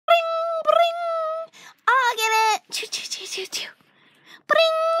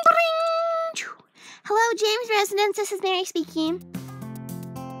Hello, James Residence. This is Mary speaking.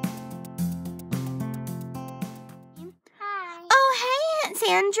 Hi. Oh, hey, Aunt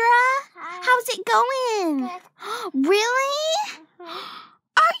Sandra. Hi. How's it going? Good. Really?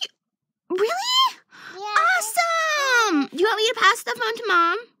 Are you really? Yeah. Awesome! Do you want me to pass the phone to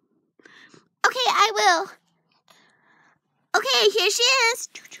Mom? Okay, I will. Okay, here she is.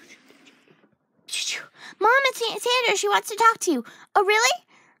 Mom, it's Sandra. She wants to talk to you. Oh, really?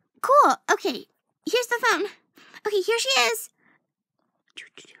 Cool. Okay, here's the phone. Okay, here she is.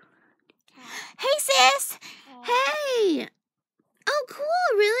 Hey, sis. Hey. Oh,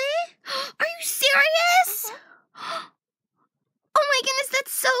 cool. Really? Are you serious? Oh my goodness,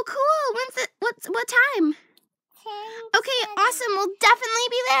 that's so cool. When's it? What time? Okay, awesome. We'll definitely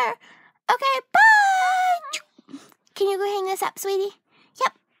be there. Okay, bye. Can you go hang this up, sweetie?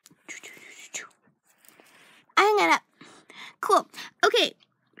 Yep. I hung it up. Cool. Okay,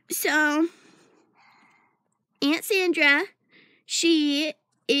 so Aunt Sandra, she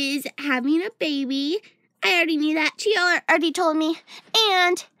is having a baby. I already knew that. She already told me.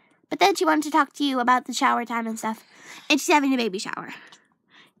 But then she wanted to talk to you about the shower time and stuff. And she's having a baby shower.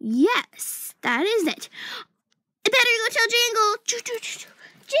 Yes, that is it. I better go tell Jingle. Jingle,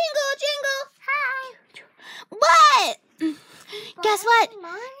 Jingle. Hi. What? Guess what?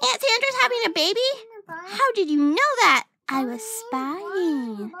 Mom? Aunt Sandra's having a baby? How did you know that? I was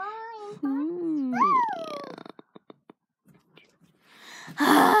spying.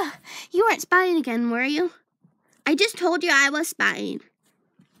 You weren't spying again, were you? I just told you I was spying.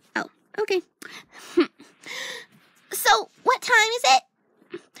 Oh, okay. So, what time is it?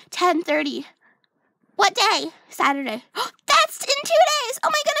 10:30. What day? Saturday. That's in 2 days. Oh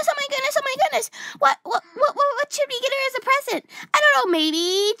my goodness, oh my goodness, oh my goodness. What should we get her as a present? I don't know,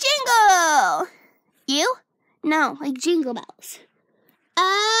 maybe Jingle. You? No, like Jingle Bells.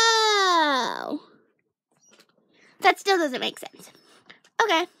 Oh. That still doesn't make sense.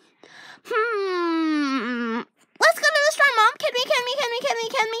 Okay. Let's go to the store, Mom. Can we?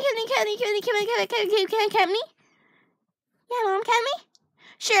 Yeah, Mom, can we?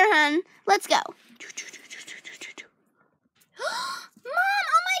 Sure, hon. Let's go. Mom,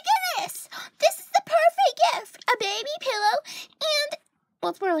 oh my goodness! This is the perfect gift. A baby pillow and,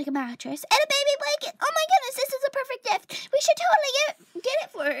 well, it's more like a mattress, and a baby blanket. Oh my goodness, this is a perfect gift. We should totally get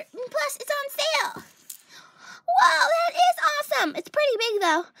it for her. And plus, it's on sale. Wow, that is awesome. It's pretty big,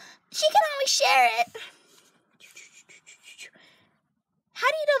 though. She can always share it. How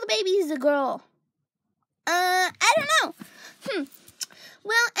do you know the baby is a girl? I don't know.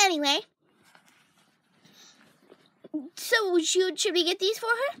 Well, anyway. So, should we get these for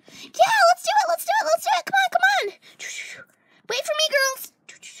her? Yeah, let's do it. Come on. Wait for me, girls.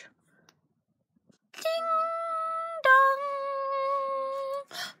 Ding dong.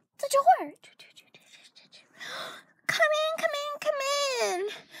 The door. Come in.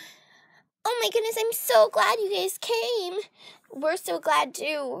 Oh my goodness, I'm so glad you guys came. We're so glad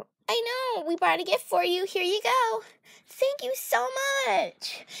too. I know, we brought a gift for you. Here you go. Thank you so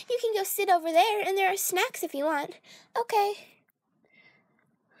much. You can go sit over there, and there are snacks if you want. Okay.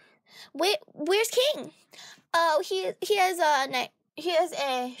 Wait, where's King? Oh, he has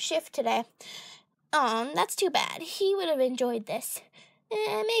a shift today. That's too bad. He would have enjoyed this.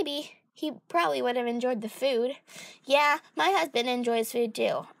 Maybe. He probably would have enjoyed the food. Yeah, my husband enjoys food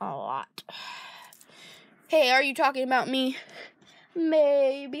too. A lot. Hey, are you talking about me?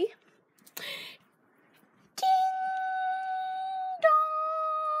 Maybe. Ding dong.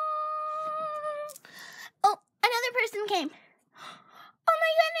 Oh, another person came. Oh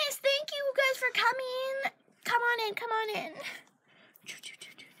my goodness, thank you guys for coming. Come on in.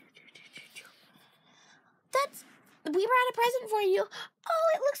 We brought a present for you.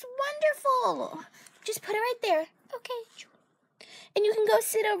 Oh, it looks wonderful. Just put it right there. Okay. And you can go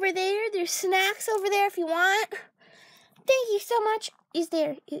sit over there. There's snacks over there if you want. Thank you so much. Is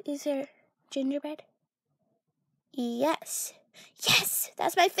there gingerbread? Yes. Yes,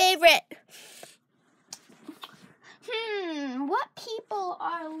 that's my favorite. What people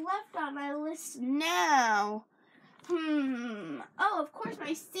are left on my list now? Oh, of course,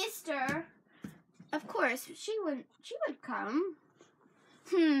 my sister. Of course, she would come.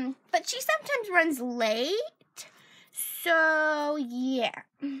 But she sometimes runs late. So, yeah.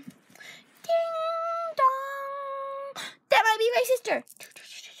 Ding dong. That might be my sister.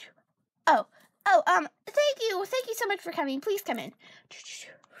 Thank you so much for coming. Please come in.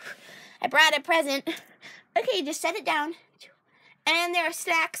 I brought a present. Okay, just set it down. And there are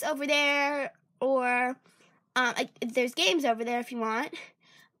snacks over there, or there's games over there if you want.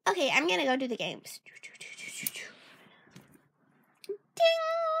 Okay, I'm gonna go do the games.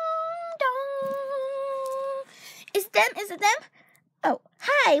 Ding dong. Is it them? Oh,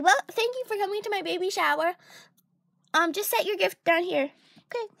 hi. Well, thank you for coming to my baby shower. Just set your gift down here.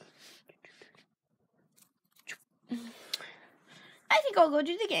 Okay. I think I'll go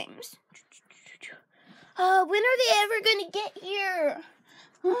do the games. When are they ever gonna get here?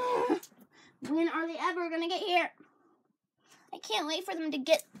 When are they ever gonna get here? I can't wait for them to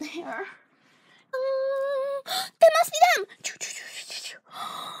get there. That must be them.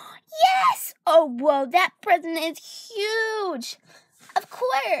 Yes! Oh, whoa, that present is huge. Of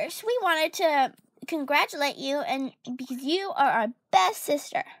course, we wanted to congratulate you, and because you are our best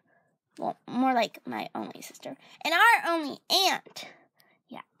sister. Well, more like my only sister. And our only aunt.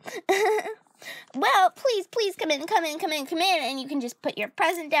 Yeah. Well, please come in. And you can just put your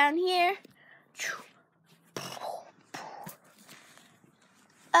present down here.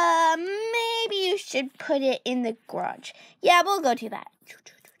 Maybe you should put it in the garage. Yeah, we'll go do that.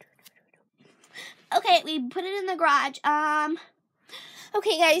 Okay, we put it in the garage.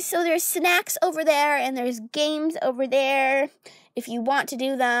 Okay, guys, so there's snacks over there, and there's games over there, if you want to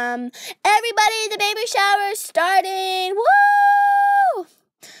do them. Everybody, the baby shower is starting. Woo!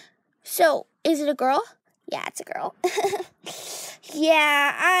 So, is it a girl? Yeah, it's a girl.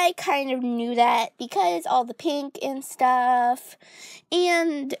 Yeah, I kind of knew that because all the pink and stuff.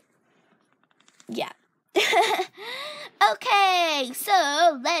 And, yeah. Okay,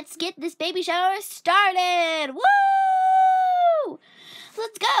 so let's get this baby shower started. Woo!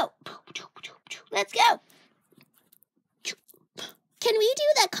 Let's go. Let's go. Can we do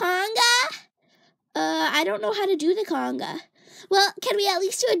the conga? I don't know how to do the conga. Well, can we at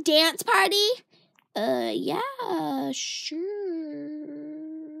least do a dance party? Yeah, sure.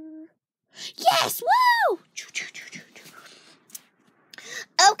 Yes, woo!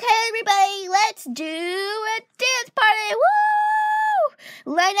 Okay, everybody, let's do a dance party.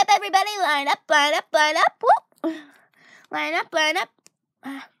 Woo! Line up, everybody. Line up. Woo! Line up. Line up.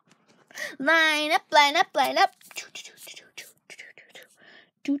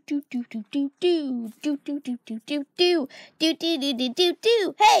 Do do do do do do do do do do do do do do do do do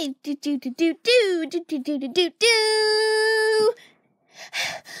do. Hey, do do do do do do do do do do.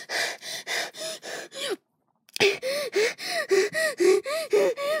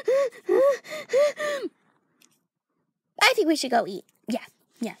 I think we should go eat. Yeah.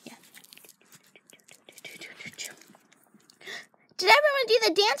 Did everyone do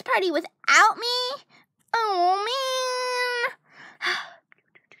the dance party without me? Oh, man.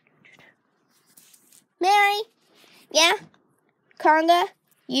 Mary? Yeah? Conga?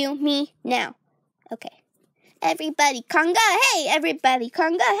 You, me, now. Okay. Everybody conga. Hey, everybody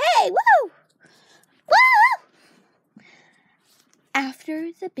conga. Hey, woo! Woo!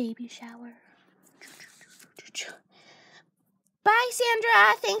 After the baby shower. Bye,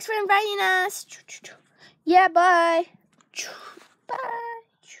 Sandra. Thanks for inviting us. Yeah, bye. Bye.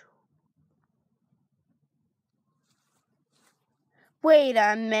 Wait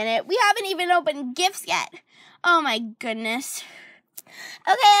a minute. We haven't even opened gifts yet. Oh, my goodness.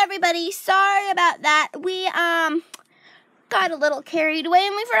 Okay, everybody. Sorry about that. We, got a little carried away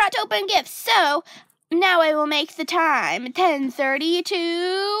and we forgot to open gifts. So, now I will make the time 10:30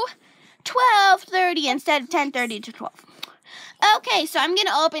 to 12:30 instead of 10:30 to 12. Okay, so I'm going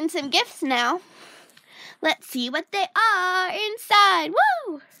to open some gifts now. Let's see what they are inside.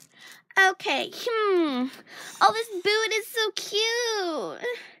 Woo! Okay, Oh, this boot is so cute.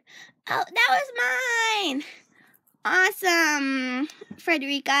 Oh, that was mine. Awesome,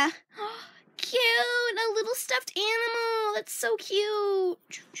 Frederica. Cute, a little stuffed animal. That's so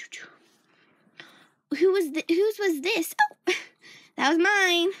cute. Whose was this? Oh, that was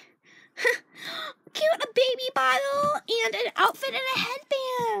mine. Cute, a baby bottle and an outfit and a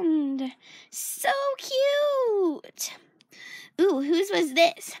headband. So cute. Ooh, whose was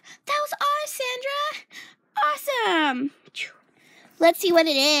this? That was ours, Sandra. Awesome. Let's see what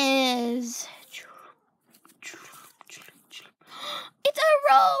it is. It's a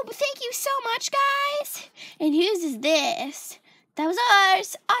robe. Thank you so much, guys. And whose is this? That was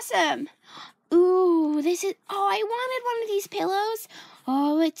ours. Awesome. Ooh, this is... Oh, I wanted one of these pillows.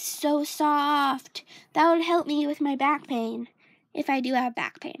 Oh, it's so soft. That would help me with my back pain, if I do have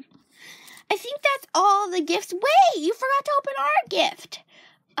back pain. I think that's all the gifts. Wait, you forgot to open our gift.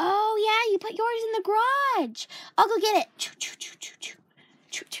 Oh, yeah, you put yours in the garage. I'll go get it.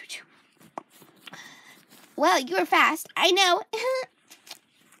 Well, you were fast. I know.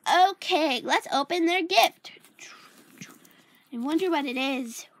 Okay, let's open their gift. I wonder what it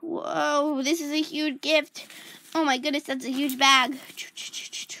is. Whoa, this is a huge gift. Oh my goodness, that's a huge bag.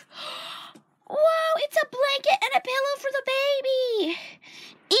 Whoa, it's a blanket and a pillow for the baby.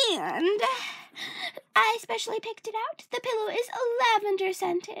 specially picked it out. The pillow is lavender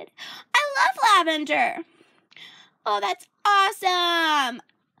scented. I love lavender. Oh, that's awesome.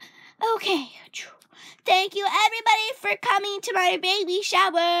 Okay. Thank you, everybody, for coming to my baby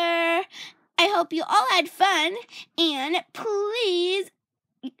shower. I hope you all had fun, and please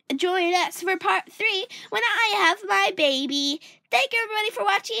join us for part 3 when I have my baby. Thank you, everybody, for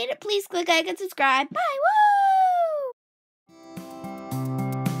watching. Please click like and subscribe. Bye. Woo!